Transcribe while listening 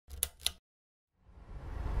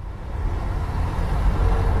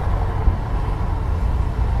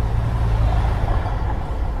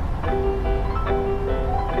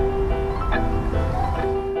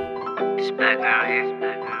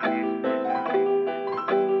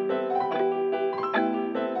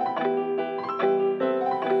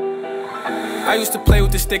I used to play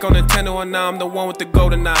with the stick on Nintendo, and now I'm the one with the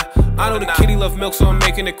GoldenEye. I know the kitty love milk, so I'm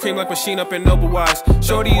making it cream like machine up in Noble Wise.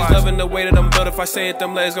 Shorty's loving the way that I'm built. If I say it,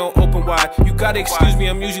 them legs gon' open wide. You gotta excuse me,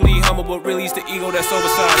 I'm usually humble, but really it's the ego that's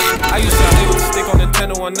oversized. I used to play with the stick on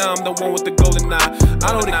Nintendo, and now I'm the one with the GoldenEye.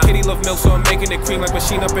 I know the kitty love milk, so I'm making it cream like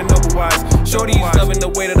machine up in Noble Wise. Shorty's loving the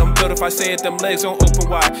way that I'm built. If I say it, them legs gon' open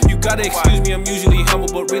wide. You gotta excuse me, I'm usually humble,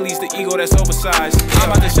 but really it's the ego that's oversized. I'm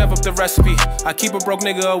about to chef up the recipe. I keep a broke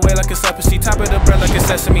nigga away like it's leprosy. Top of the bread like it's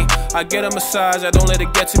sesame. I get a massage, I don't let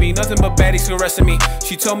it get to me. Nothing but baddies caressing me.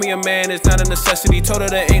 She told me a man is not a necessity. Told her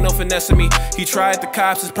there ain't no finessing me. He tried the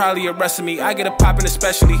cops, is probably arresting me. I get a poppin'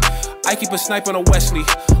 especially. I keep a snipe on a Wesley.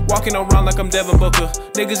 Walking around like I'm Devin Booker.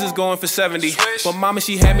 Niggas is going for 70. But mama,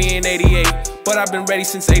 she had me in 88. But I've been ready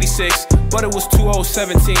since 86. But it was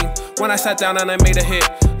 2017 when I sat down and I made a hit.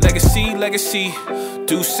 Legacy, legacy.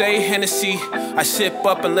 Do say Hennessy. I sip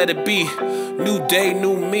up and let it be. New day,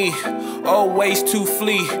 new me. Always to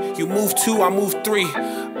flee. You move two, I move three.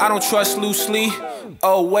 I don't trust loosely.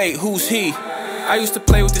 Oh wait, who's he? I used to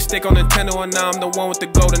play with the stick on Nintendo, and now I'm the one with the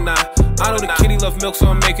GoldenEye. I know the kitty love milk, so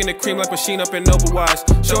I'm making it cream like machine up in Noble Wise.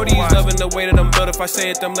 Shorty's loving the way that I'm built. If I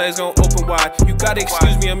say it, them legs gon' open wide. You gotta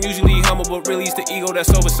excuse me, I'm usually humble, but really it's the ego that's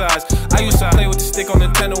oversized. I used to play with the stick on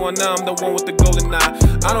Nintendo, and now I'm the one with the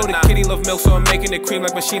GoldenEye. I know the kitty love milk, so I'm making it cream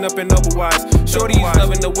like machine up in Noble Wise. Shorty's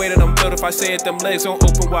loving the way that I'm built. If I say it, them legs gon'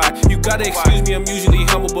 open wide. You gotta excuse me, I'm usually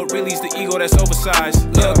humble, but really it's the ego that's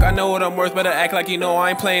oversized. Look, I know what I'm worth, better act like you know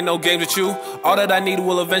I ain't playing no games with you. All that I need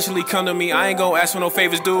will eventually come to me. I ain't gon' ask for no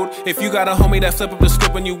favors, dude. If you got a homie that flip up the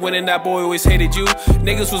script when you winning, that boy always hated you.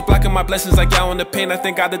 Niggas was blocking my blessings like y'all in the pain. I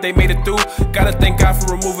thank God that they made it through. Gotta thank God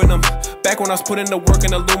for removing them. Back when I was putting the work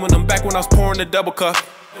in aluminum. Back when I was pouring the double cup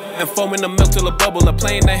and foaming the milk till a bubble up.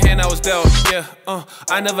 Playing the hand I was dealt. Yeah,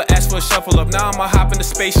 I never asked for a shuffle up. Now I'ma hop in the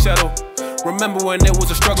space shuttle. Remember when it was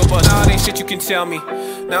a struggle, but now it ain't shit you can tell me.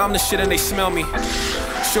 Now I'm the shit and they smell me.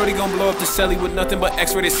 Shorty gon' blow up the celly with nothing but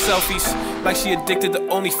X-rated selfies. Like she addicted to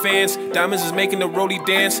OnlyFans. Diamonds is making the roadie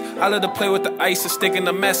dance. I love to play with the ice, a stick in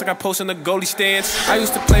the mess like I post in the goalie stands. I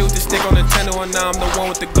used to play with the stick on Nintendo, and now I'm the one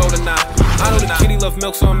with the GoldenEye. I know the kitty love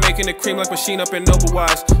milk, so I'm making it cream like machine up in Noble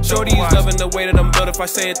Wise. Shorty's loving the way that I'm built. If I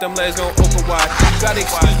say it, them legs gon' open wide. You gotta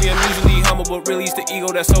excuse me, I'm usually humble, but really it's the ego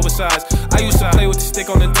that's oversized. I used to play with the stick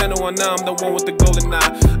on Nintendo, and now I'm the one with the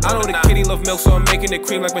GoldenEye. I know the kitty love milk, so I'm making it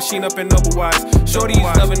cream like machine up in Noble Wise. Shorty's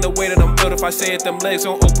loving the way that I'm built. If I say it, them legs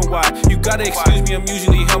gon' open wide. You gotta excuse me, I'm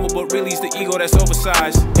usually humble, but really it's the ego that's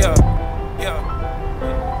oversized. Yeah.